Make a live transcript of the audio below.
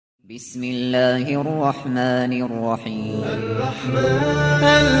بسم الله الرحمن الرحيم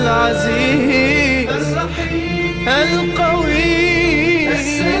العزيز الرحيم القوي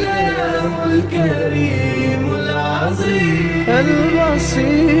السلام الكريم العظيم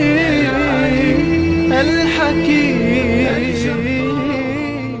البصير الحكيم.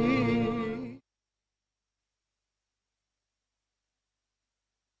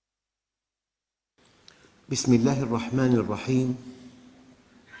 بسم الله الرحمن الرحيم.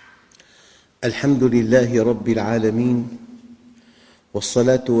 الحمد لله رب العالمين،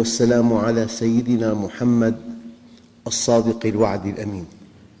 والصلاة والسلام على سيدنا محمد الصادق الوعد الأمين.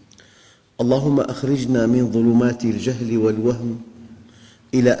 اللهم أخرجنا من ظلمات الجهل والوهم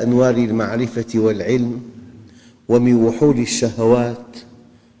إلى أنوار المعرفة والعلم، ومن وحول الشهوات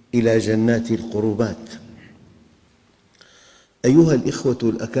إلى جنات القربات. أيها الإخوة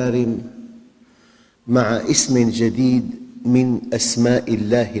الأكارم، مع اسم جديد من أسماء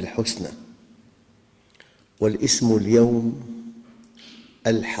الله الحسنى، والاسم اليوم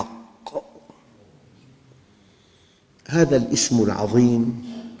الحق. هذا الاسم العظيم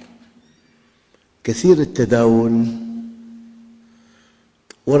كثير التداول،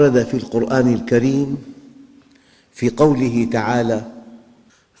 ورد في القرآن الكريم في قوله تعالى: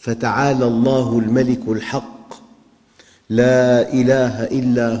 فتعالى الله الملك الحق لا إله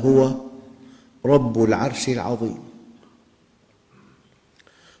إلا هو رب العرش العظيم.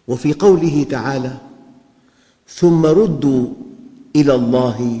 وفي قوله تعالى: ثم ردوا إلى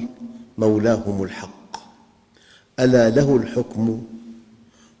الله مولاهم الحق ألا له الحكم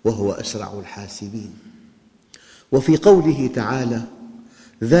وهو أسرع الحاسبين. وفي قوله تعالى: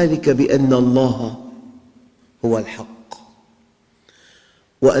 ذلك بأن الله هو الحق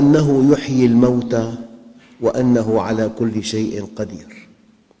وأنه يحيي الموتى وأنه على كل شيء قدير.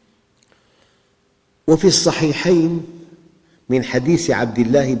 وفي الصحيحين من حديث عبد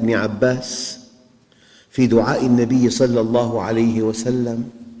الله بن عباس في دعاء النبي صلى الله عليه وسلم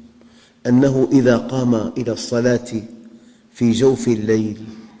أنه إذا قام إلى الصلاة في جوف الليل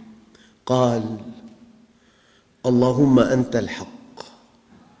قال: اللهم أنت الحق،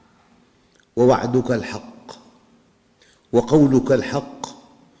 ووعدك الحق، وقولك الحق،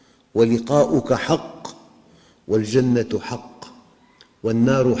 ولقاؤك حق، والجنة حق،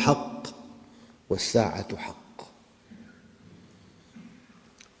 والنار حق، والساعة حق.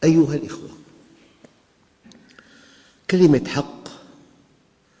 أيها الإخوة، كلمة حق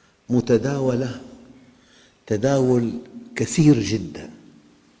متداولة تداول كثير جدا.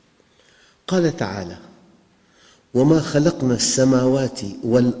 قال تعالى: وما خلقنا السماوات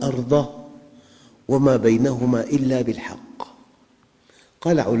والأرض وما بينهما إلا بالحق.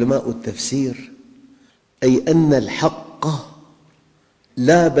 قال علماء التفسير: أي أن الحق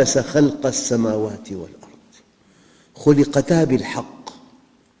لابس خلق السماوات والأرض، خلقتا بالحق.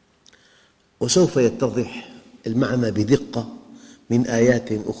 وسوف يتضح المعنى بدقة من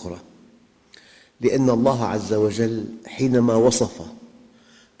آيات أخرى، لأن الله عز وجل حينما وصف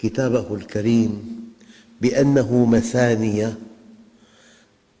كتابه الكريم بأنه مثاني،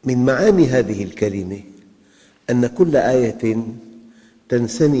 من معاني هذه الكلمة أن كل آية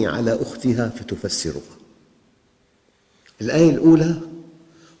تنثني على أختها فتفسرها. الآية الأولى: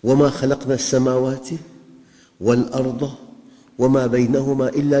 وما خلقنا السماوات والأرض وما بينهما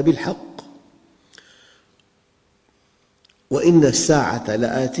إلا بالحق وإن الساعة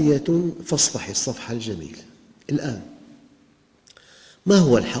لآتية فاصفح الصفح الجميل. الآن ما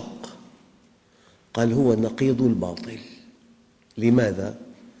هو الحق؟ قال: هو نقيض الباطل. لماذا؟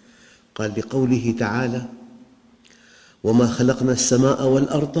 قال: لقوله تعالى: وما خلقنا السماء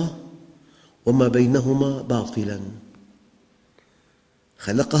والأرض وما بينهما باطلاً.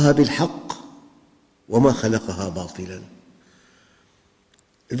 خلقها بالحق وما خلقها باطلاً.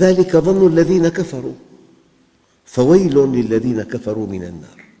 ذلك ظن الذين كفروا فويل للذين كفروا من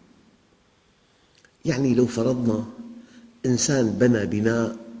النار. يعني لو فرضنا إنسان بنى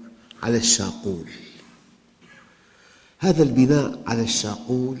بناء على الشاقول، هذا البناء على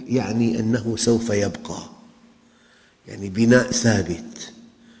الشاقول يعني أنه سوف يبقى، يعني بناء ثابت،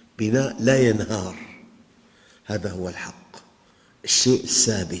 بناء لا ينهار. هذا هو الحق، الشيء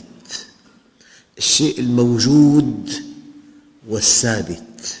الثابت، الشيء الموجود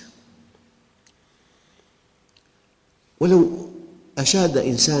والثابت. ولو أشاد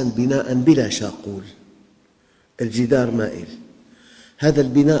إنسان بناء بلا شاقول، الجدار مائل، هذا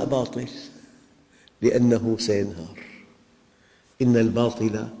البناء باطل لأنه سينهار. إن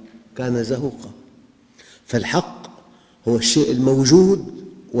الباطل كان زهوقا. فالحق هو الشيء الموجود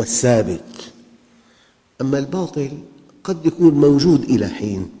والثابت، أما الباطل قد يكون موجود إلى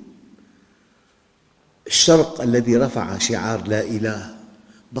حين. الشرق الذي رفع شعار لا إله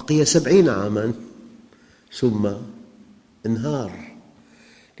بقي 70 عاماً ثم انهار،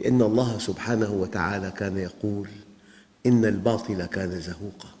 لأن الله سبحانه وتعالى كان يقول: إن الباطل كان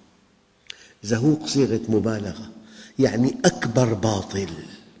زهوقا. زهوق صيغة مبالغة، يعني أكبر باطل،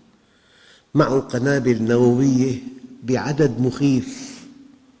 معه قنابل نووية بعدد مخيف،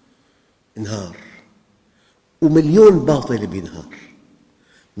 انهار. ومليون باطل بينهار،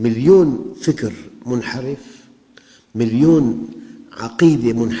 مليون فكر منحرف، مليون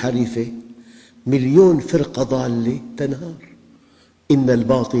عقيدة منحرفة، مليون فرقة ضالة تنهار. إن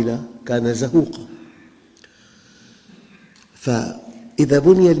الباطل كان زهوقا. فإذا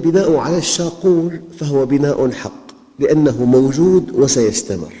بني البناء على الشاقول فهو بناء حق، لأنه موجود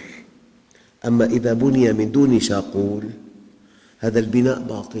وسيستمر. أما إذا بني من دون شاقول هذا البناء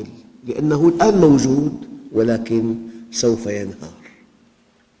باطل، لأنه الآن موجود ولكن سوف ينهار.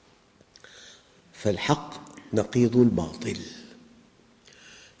 فالحق نقيض الباطل.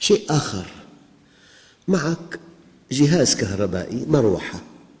 شيء آخر، معك جهاز كهربائي، مروحة،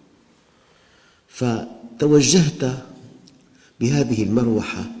 فتوجهت بهذه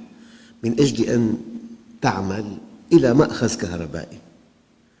المروحة من أجل أن تعمل إلى مأخذ كهربائي،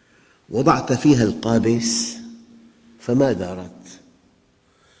 وضعت فيها القابس فما دارت،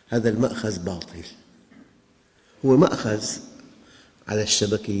 هذا المأخذ باطل. هو مأخذ على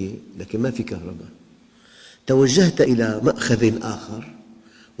الشبكية لكن ما في كهرباء. توجهت إلى مأخذ آخر،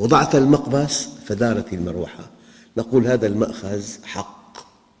 وضعت المقبس فدارت المروحة، نقول هذا المأخذ حق.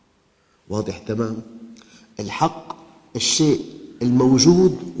 واضح تمام؟ الحق الشيء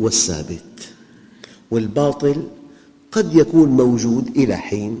الموجود والثابت، والباطل قد يكون موجود إلى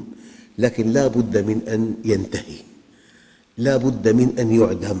حين لكن لا بد من أن ينتهي، لا بد من أن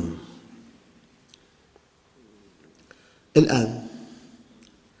يعدم. الآن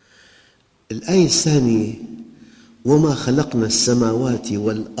الآية الثانية: وما خلقنا السماوات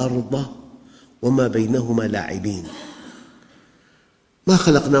والأرض وما بينهما لاعبين. ما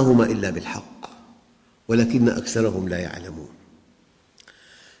خلقناهما إلا بالحق ولكن أكثرهم لا يعلمون.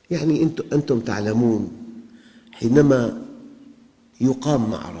 يعني أنتم تعلمون حينما يقام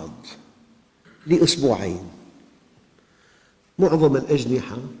معرض لأسبوعين، معظم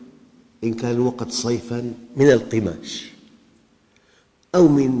الأجنحة إن كان الوقت صيفاً من القماش أو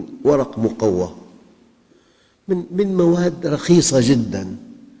من ورق مقوى، من مواد رخيصة جداً،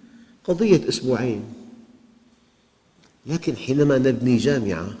 قضية أسبوعين. لكن حينما نبني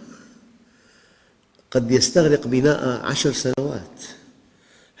جامعة قد يستغرق بناءها 10 سنوات.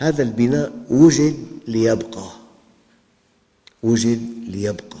 هذا البناء وجد ليبقى، وجد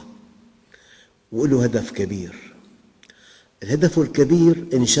ليبقى، وله هدف كبير. الهدف الكبير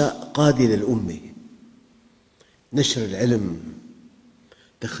إنشاء قادة للأمة، نشر العلم،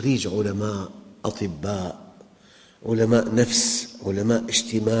 تخريج علماء، أطباء، علماء نفس، علماء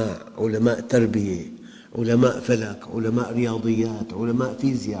اجتماع، علماء تربية، علماء فلك، علماء رياضيات، علماء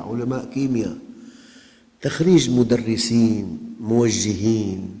فيزياء، علماء كيمياء، تخريج مدرسين،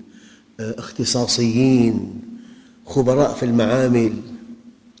 موجهين، اختصاصيين، خبراء في المعامل.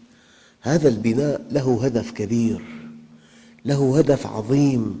 هذا البناء له هدف كبير، له هدف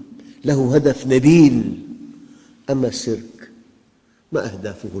عظيم، له هدف نبيل. أما السيرك ما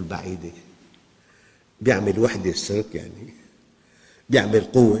أهدافه البعيدة، يعمل وحدة السيرك، يعني يعمل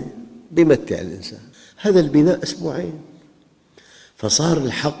قوة، يمتع الإنسان. هذا البناء أسبوعين. فصار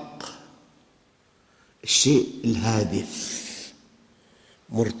الحق الشيء الهادف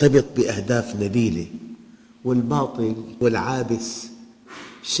مرتبط بأهداف نبيلة، والباطل والعابث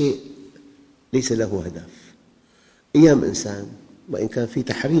شيء ليس له هدف. أيام إنسان وإن كان في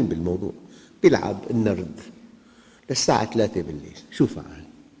تحريم بالموضوع يلعب النرد للساعة 3 بالليل، شو فعل؟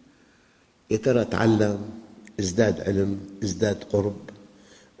 يا ترى تعلم، ازداد علم، ازداد قرب،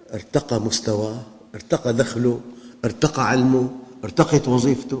 ارتقى مستواه، ارتقى دخله، ارتقى علمه، ارتقت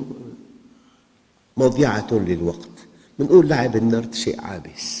وظيفته؟ مضيعة للوقت. نقول لعب النرد شيء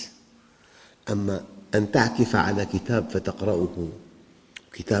عابث. أما أن تعكف على كتاب فتقرأه،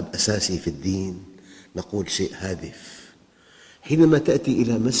 كتاب أساسي في الدين، نقول شيء هادف. حينما تأتي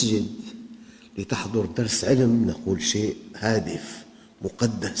إلى مسجد لتحضر درس علم نقول شيء هادف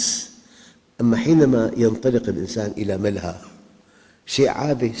مقدس. أما حينما ينطلق الإنسان إلى ملهى، شيء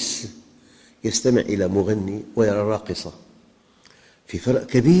عابث، يستمع إلى مغني ويرى راقصة، في فرق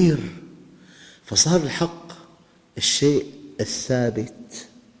كبير. فصار الحق الشيء الثابت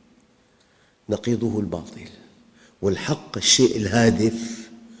نقيضه الباطل، والحق الشيء الهادف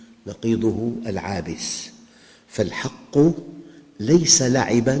نقيضه العابث. فالحق ليس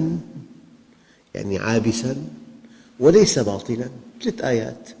لعباً يعني عابثاً، وليس باطلاً. 3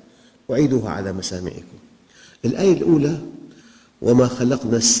 آيات أعيدها على مسامعكم. الآية الأولى: وما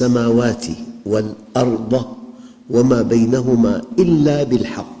خلقنا السماوات والأرض وما بينهما إلا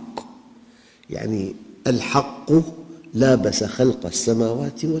بالحق، يعني الحق لابس خلق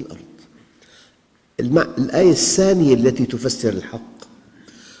السماوات والأرض. الآية الثانية التي تفسر الحق: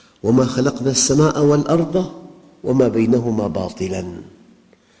 وما خلقنا السماء والأرض وما بينهما باطلاً.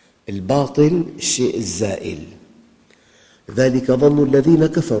 الباطل الشيء الزائل، ذلك ظن الذين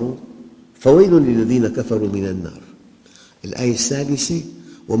كفروا فويل للذين كفروا من النار. الآية الثالثة: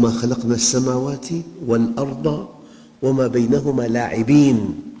 وما خلقنا السماوات والأرض وما بينهما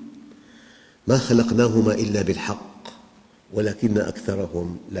لاعبين، ما خلقناهما إلا بالحق ولكن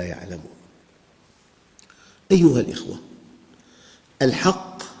أكثرهم لا يعلمون. أيها الإخوة،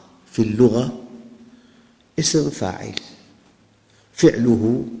 الحق في اللغة اسم فاعل،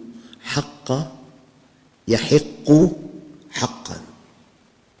 فعله حق يحق حقاً.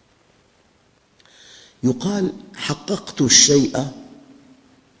 يقال حققت الشيء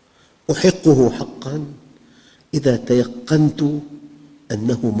أحقه حقاً إذا تيقنت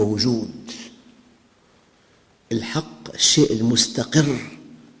أنه موجود. الحق الشيء المستقر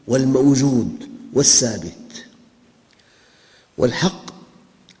والموجود والثابت، والحق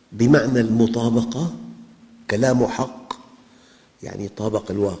بمعنى المطابقة، كلام حق يعني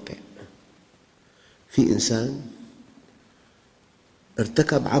طابق الواقع. في إنسان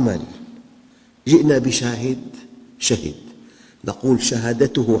ارتكب عمل، جئنا بشاهد شهد، نقول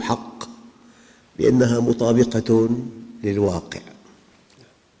شهادته حق لأنها مطابقة للواقع.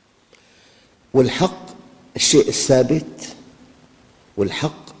 والحق الشيء الثابت،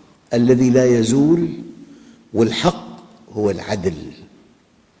 والحق الذي لا يزول، والحق هو العدل،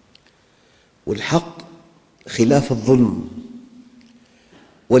 والحق خلاف الظلم،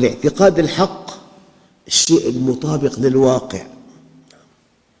 والاعتقاد الحق الشيء المطابق للواقع.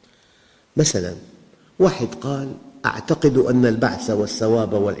 مثلاً واحد قال: أعتقد أن البعث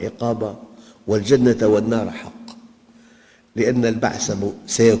والثواب والعقاب والجنة والنار حق، لأن البعث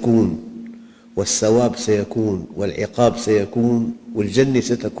سيكون والثواب سيكون والعقاب سيكون والجنة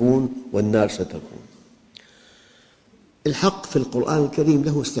ستكون والنار ستكون. الحق في القرآن الكريم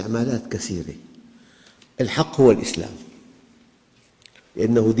له استعمالات كثيرة. الحق هو الإسلام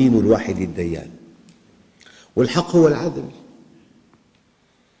لأنه دين الواحد الديان، والحق هو العدل،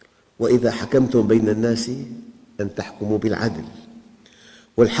 وإذا حكمتم بين الناس أن تحكموا بالعدل،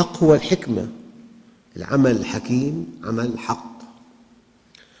 والحق هو الحكمة، العمل الحكيم عمل حق،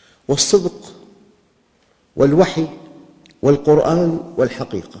 والصدق والوحي والقرآن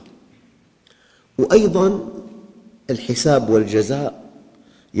والحقيقة، وأيضاً الحساب والجزاء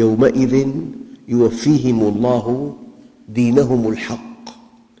يومئذ يوفيهم الله دينهم الحق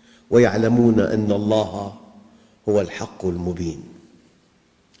ويعلمون أن الله هو الحق المبين.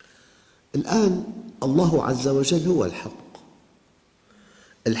 الآن الله عز وجل هو الحق.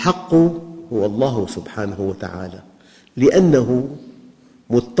 الحق هو الله سبحانه وتعالى لأنه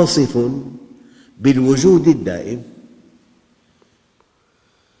متصف بالوجود الدائم،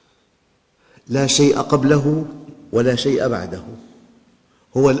 لا شيء قبله ولا شيء بعده،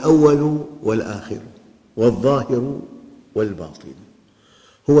 هو الأول والآخر والظاهر والباطن،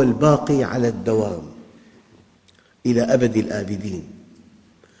 هو الباقي على الدوام إلى أبد الآبدين.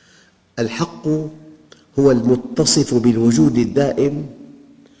 الحق هو المتصف بالوجود الدائم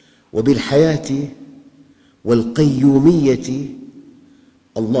وبالحياة والقيومية.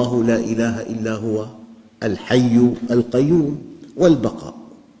 الله لا إله إلا هو الحي القيوم، والبقاء،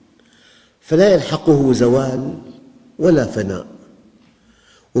 فلا يلحقه زوال ولا فناء،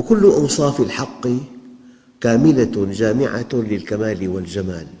 وكل أوصاف الحق كاملة جامعة للكمال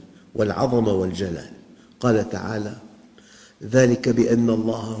والجمال والعظمة والجلال. قال تعالى: ذلك بأن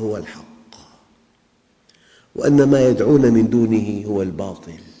الله هو الحق وأن ما يدعون من دونه هو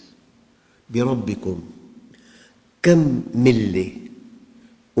الباطل. بربكم كم ملة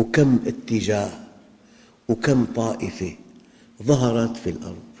وكم اتجاه وكم طائفة ظهرت في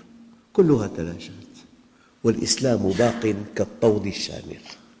الأرض، كلها تلاشت، والإسلام باق كالطود الشامخ.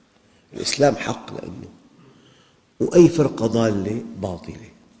 الإسلام حق لأنه، وأي فرقة ضالة باطلة.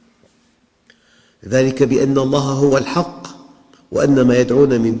 ذلك بأن الله هو الحق وأن ما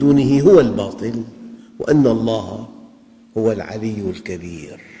يدعون من دونه هو الباطل وأن الله هو العلي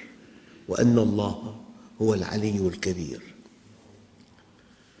الكبير، وأن الله هو العلي الكبير.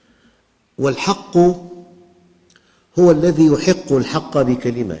 والحق هو الذي يحق الحق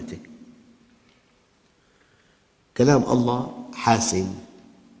بكلماته. كلام الله حاسم،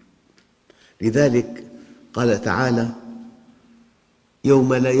 لذلك قال تعالى: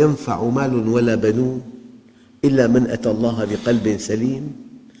 يوم لا ينفع مال ولا بنون إلا من أتى الله بقلب سليم.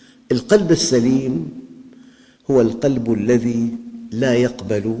 القلب السليم هو القلب الذي لا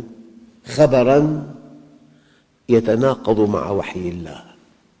يقبل خبراً يتناقض مع وحي الله.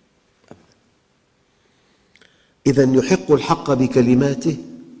 إذن يحق الحق بكلماته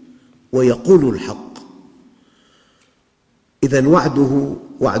ويقول الحق. إذن وعده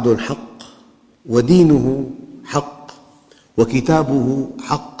وعد حق، ودينه حق، وكتابه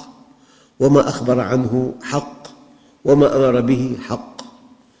حق، وما أخبر عنه حق، وما أمر به حق.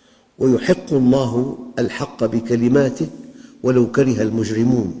 ويحق الله الحق بكلماته ولو كره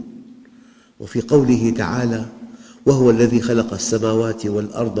المجرمون. وفي قوله تعالى: وهو الذي خلق السماوات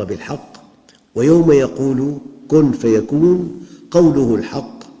والأرض بالحق ويوم يقول كن فيكون قوله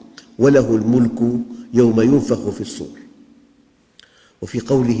الحق وله الملك يوم ينفخ في الصور. وفي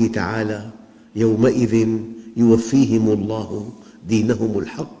قوله تعالى: يومئذ يوفيهم الله دينهم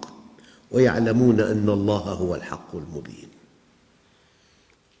الحق ويعلمون أن الله هو الحق المبين.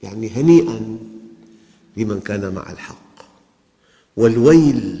 يعني هنيئاً لمن كان مع الحق،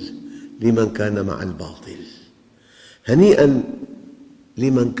 والويل لمن كان مع الباطل. هنيئاً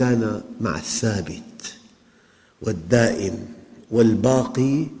لمن كان مع الثابت والدائم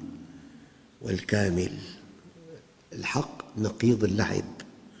والباقي والكامل. الحق نقيض اللعب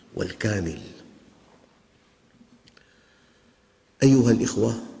والكامل. أيها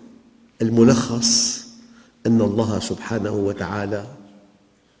الإخوة، الملخص أن الله سبحانه وتعالى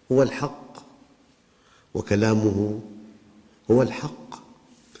هو الحق، وكلامه هو الحق،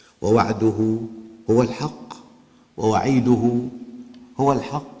 ووعده هو الحق، ووعيده هو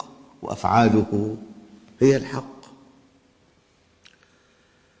الحق، وأفعاله هي الحق.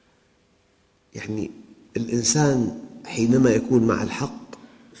 يعني الإنسان حينما يكون مع الحق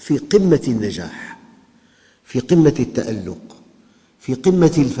في قمة النجاح، في قمة التألق، في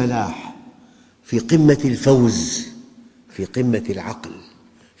قمة الفلاح، في قمة الفوز، في قمة العقل،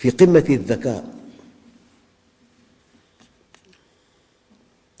 في قمة الذكاء.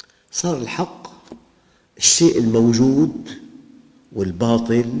 صار الحق الشيء الموجود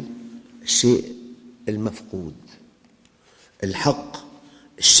والباطل الشيء المفقود. الحق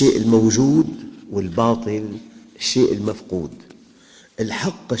الشيء الموجود والباطل الشيء المفقود.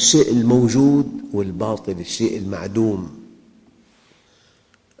 الحق الشيء الموجود والباطل الشيء المعدوم.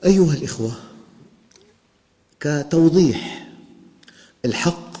 أيها الإخوة، كتوضيح،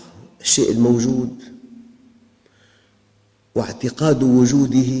 الحق الشيء الموجود واعتقاد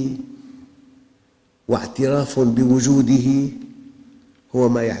وجوده واعتراف بوجوده هو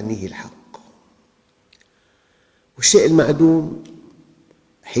ما يعنيه الحق. والشيء المعدوم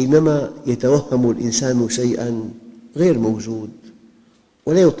حينما يتوهم الإنسان شيئاً غير موجود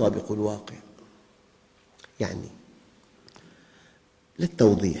ولا يطابق الواقع. يعني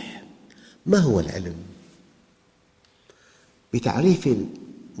للتوضيح، ما هو العلم؟ بتعريف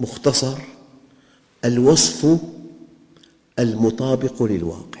مختصر: الوصف المطابق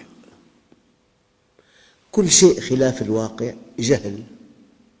للواقع. كل شيء خلاف الواقع جهل.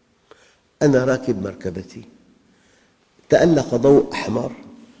 أنا راكب مركبتي، تألق ضوء أحمر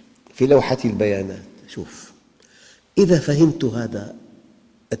في لوحة البيانات. شوف، إذا فهمت هذا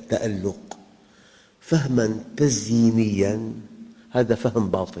التألق فهماً تزيينياً هذا فهم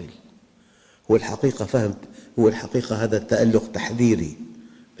باطل. هو الحقيقة هذا التألق تحذيري،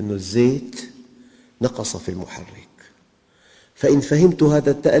 أن الزيت نقص في المحرك. فإن فهمت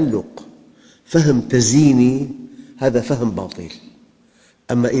هذا التألق فهم تزييني هذا فهم باطل.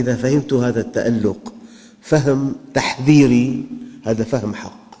 أما إذا فهمت هذا التألق فهم تحذيري هذا فهم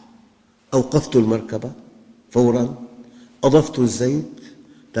حق. أوقفت المركبة فوراً، أضفت الزيت،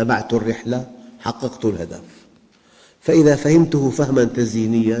 تابعت الرحلة، حققت الهدف. فإذا فهمته فهماً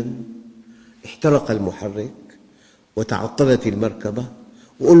تزيينياً احترق المحرك وتعطلت المركبة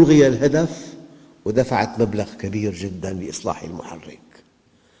وألغي الهدف ودفعت مبلغ كبير جداً لإصلاح المحرك.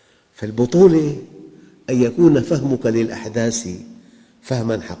 فالبطولة أن يكون فهمك للأحداث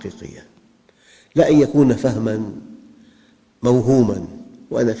فهماً حقيقياً، لا أن يكون فهماً موهوماً.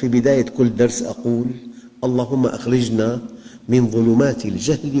 وأنا في بداية كل درس أقول: اللهم أخرجنا من ظلمات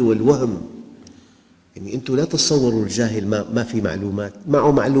الجهل والوهم. يعني أنتم لا تتصوروا الجاهل ما في معلومات،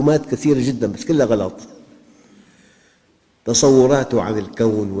 معه معلومات كثيرة جداً بس كلها غلط. تصوراته عن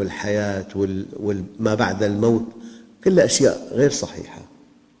الكون والحياة وما بعد الموت كلها أشياء غير صحيحة.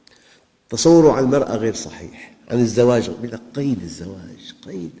 تصوره عن المرأة غير صحيح، عن الزواج يقول لك قيد الزواج،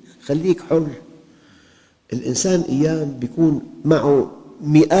 قيد، خليك حر. الإنسان أيام بيكون معه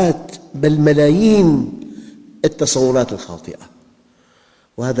مئات بل ملايين التصورات الخاطئة،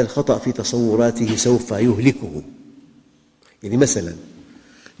 وهذا الخطأ في تصوراته سوف يهلكه. يعني مثلاً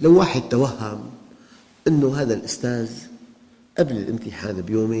لو واحد توهم أن هذا الأستاذ قبل الامتحان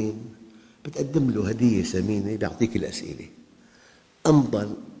بيومين بتقدم له هدية ثمينة بيعطيك الأسئلة، أمضى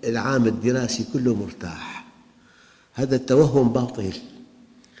العام الدراسي كله مرتاح. هذا التوهم باطل.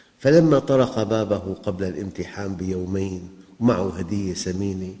 فلما طرق بابه قبل الامتحان بيومين ومعه هدية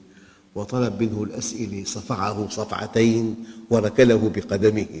ثمينة وطلب منه الأسئلة صفعه صفعتين وركله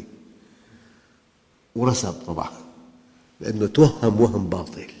بقدمه ورسب طبعا، لأنه توهم وهم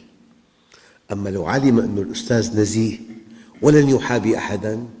باطل. أما لو علم أن الأستاذ نزيه ولن يحابي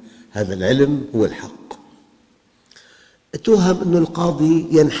أحدا، هذا العلم هو الحق. توهم أن القاضي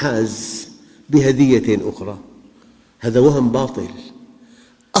ينحاز بهدية أخرى، هذا وهم باطل.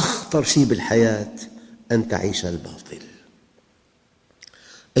 أخطر شيء بالحياة أن تعيش الباطل.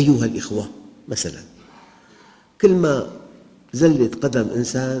 أيها الإخوة، مثلا كل ما زلت قدم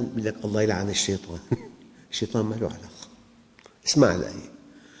إنسان يقول لك الله يلعن الشيطان. الشيطان ما له علاقة. اسمع الآية: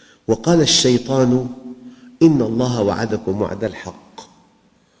 وقال الشيطان إن الله وعدكم وعد الحق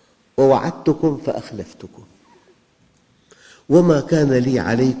ووعدتكم فأخلفتكم وما كان لي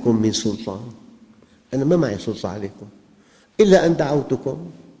عليكم من سلطان. أنا ما معي سلطة عليكم إلا أن دعوتكم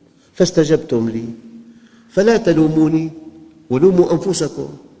فاستجبتم لي فلا تلوموني ولوموا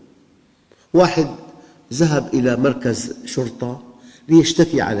أنفسكم. واحد ذهب إلى مركز شرطة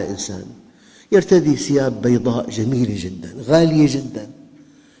ليشتكي على إنسان يرتدي ثياب بيضاء جميلة جدا غالية جدا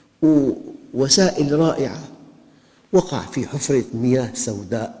ووسائل رائعة، وقع في حفرة مياه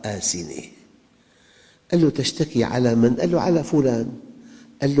سوداء آسنة. قال له: تشتكي على من؟ قال له: على فلان.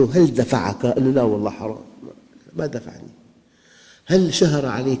 قال له: هل دفعك؟ قال له: لا والله حرام، ما دفعني. هل شهر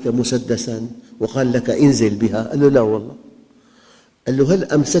عليك مسدسا وقال لك انزل بها؟ قال له: لا والله. قال له: هل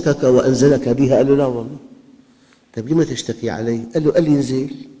أمسكك وأنزلك بها؟ قال له: لا والله. طيب لما تشتكي علي؟ قال له: قال لي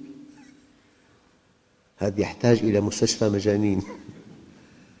انزل. هذا يحتاج إلى مستشفى مجانين.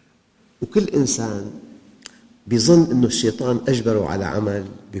 وكل إنسان يظن أن الشيطان أجبره على عمل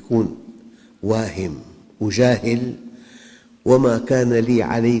يكون واهم وجاهل. وما كان لي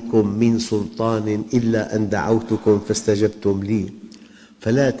عليكم من سلطان إلا أن دعوتكم فاستجبتم لي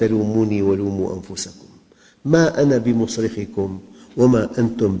فلا تلوموني ولوموا أنفسكم ما أنا بمصرخكم وما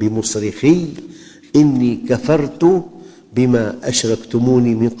أنتم بمصرخي إني كفرت بما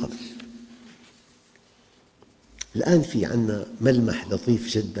أشركتموني من قبل. الآن في عنا ملمح لطيف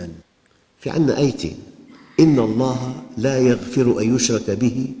جدا. في عنا آيتين: إن الله لا يغفر أن يشرك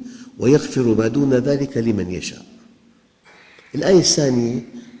به ويغفر ما دون ذلك لمن يشاء. الآية الثانية: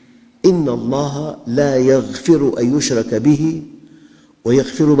 إن الله لا يغفر أن يشرك به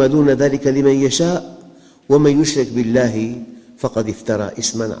ويغفر ما دون ذلك لمن يشاء ومن يشرك بالله فقد افترى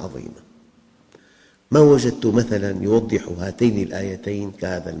إثما عظيما. ما وجدت مثلا يوضح هاتين الآيتين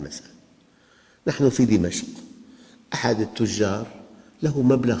كهذا المثل. نحن في دمشق، أحد التجار له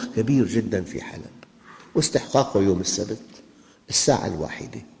مبلغ كبير جدا في حلب واستحقاقه يوم السبت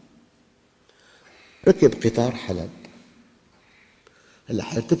 1:00. ركب قطار حلب.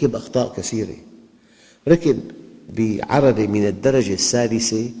 هلأ ارتكب أخطاء كثيرة. ركب بعربة من الدرجة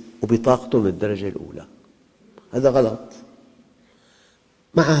الثالثة وبطاقته من الدرجة الأولى، هذا غلط.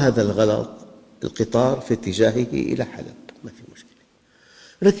 مع هذا الغلط القطار في اتجاهه إلى حلب، ما في مشكلة.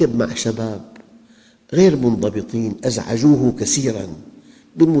 ركب مع شباب غير منضبطين أزعجوه كثيراً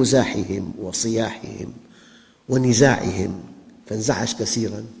بمزاحهم وصياحهم ونزاعهم فانزعج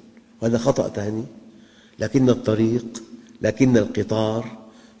كثيراً، وهذا خطأ ثاني. لكن القطار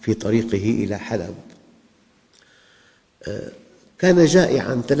في طريقه إلى حلب. كان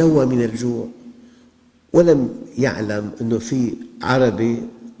جائعاً تلوى من الجوع ولم يعلم أنه في عربة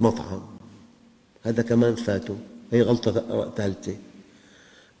مطعم، هذا كمان فاته، هي غلطة ثالثة.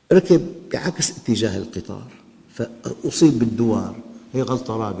 ركب بعكس اتجاه القطار فأصيب بالدوار، هي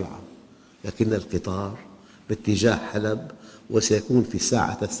غلطة رابعة. لكن القطار باتجاه حلب وسيكون في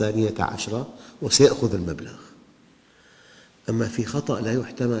الساعة 12 وسيأخذ المبلغ. أما في خطأ لا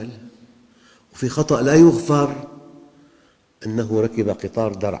يحتمل وفي خطأ لا يغفر، أنه ركب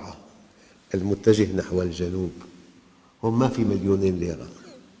قطار درعا المتجه نحو الجنوب، هم ما في 2,000,000 ليرة.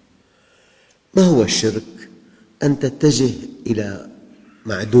 ما هو الشرك؟ أن تتجه إلى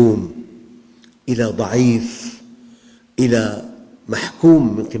معدوم، إلى ضعيف، إلى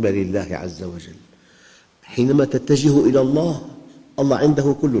محكوم من قبل الله عز وجل. حينما تتجه إلى الله، الله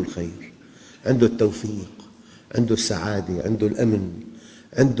عنده كل الخير، عنده التوفيق، عنده السعادة، عنده الأمن،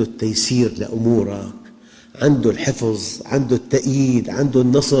 عنده التيسير لأمورك، عنده الحفظ، عنده التأييد، عنده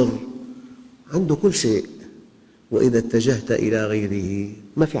النصر، عنده كل شيء. وإذا اتجهت إلى غيره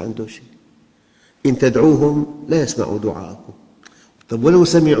ما في عنده شيء. إن تدعوهم لا يسمعوا دعاءكم، طيب ولو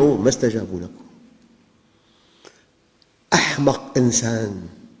سمعوا ما استجابوا لكم. أحمق إنسان،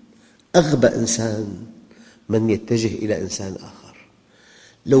 أغبى إنسان من يتجه إلى إنسان آخر.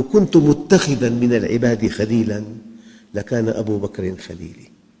 لو كنت متخذا من العباد خليلا لكان أبو بكر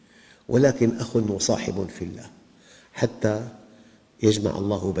خليلي، ولكن أخ وصاحب في الله حتى يجمع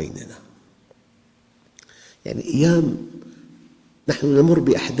الله بيننا. يعني أيام نحن نمر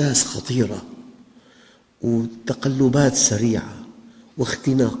بأحداث خطيرة وتقلبات سريعة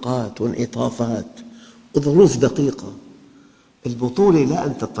واختناقات وانعطافات وظروف دقيقة. البطولة لا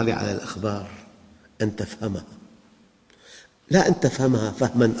أن تطلع على الأخبار، أن تفهمها، لا أن تفهمها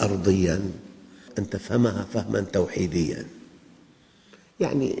فهماً أرضياً، أن تفهمها فهماً توحيدياً.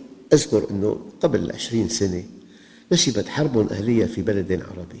 يعني أذكر أنه قبل 20 سنة نشبت حرب أهلية في بلد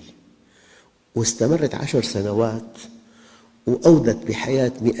عربي، واستمرت 10 سنوات وأودت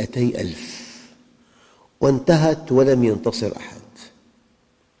بحياة 200,000، وانتهت ولم ينتصر أحد.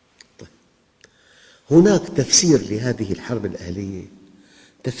 هناك تفسير لهذه الحرب الأهلية،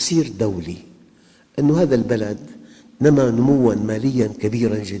 تفسير دولي، أن هذا البلد نمى نمواً مالياً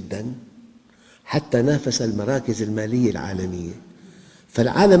كبيراً جداً حتى نافس المراكز المالية العالمية،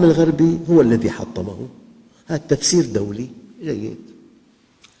 فالعالم الغربي هو الذي حطمه. هذا تفسير دولي جيد.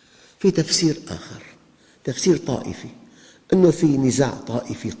 في تفسير آخر، تفسير طائفي، أنه في نزاع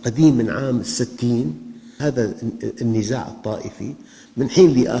طائفي قديم من عام 60. هذا النزاع الطائفي من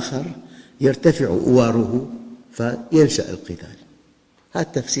حين لآخر يرتفع أواره فينشأ القتال. هذا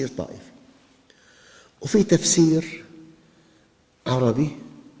تفسير طائفي. وفي تفسير عربي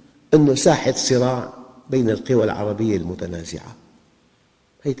أنه ساحة صراع بين القوى العربية المتنازعة،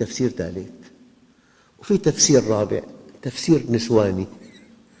 هذا تفسير ثالث. وفي تفسير رابع، تفسير نسواني،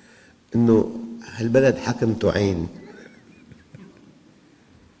 أنه هالبلد حكمته عين.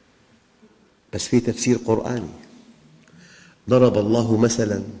 بس في تفسير قرآني: ضرب الله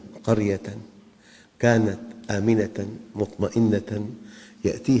مثلاً قرية كانت آمنة مطمئنة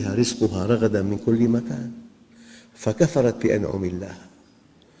يأتيها رزقها رغداً من كل مكان فكفرت بأنعم الله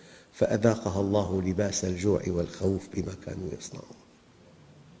فأذاقها الله لباس الجوع والخوف بما كانوا يصنعون.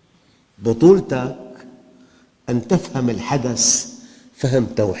 بطولتك أن تفهم الحدث فهم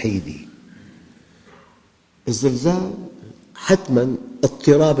توحيدي. الزلزال حتماً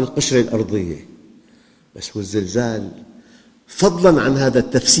اضطراب القشرة الأرضية، بس والزلزال فضلاً عن هذا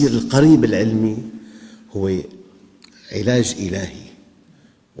التفسير القريب العلمي هو علاج إلهي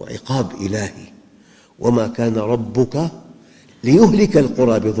وعقاب إلهي. وما كان ربك ليهلك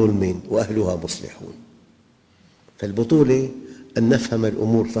القرى بظلم وأهلها مصلحون. فالبطولة أن نفهم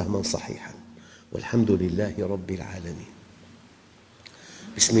الأمور فهماً صحيحاً، والحمد لله رب العالمين.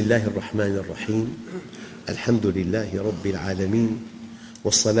 بسم الله الرحمن الرحيم. الحمد لله رب العالمين،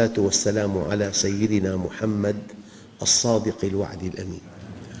 والصلاة والسلام على سيدنا محمد الصادق الوعد الأمين.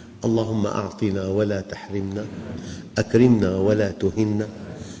 اللهم أعطنا ولا تحرمنا، أكرمنا ولا تهنا،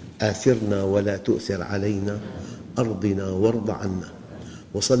 آثرنا ولا تؤثر علينا، أرضنا وارض عنا.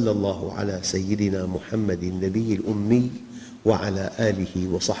 وصلى الله على سيدنا محمد النبي الأمي وعلى آله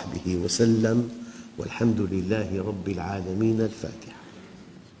وصحبه وسلم، والحمد لله رب العالمين. الفاتحة.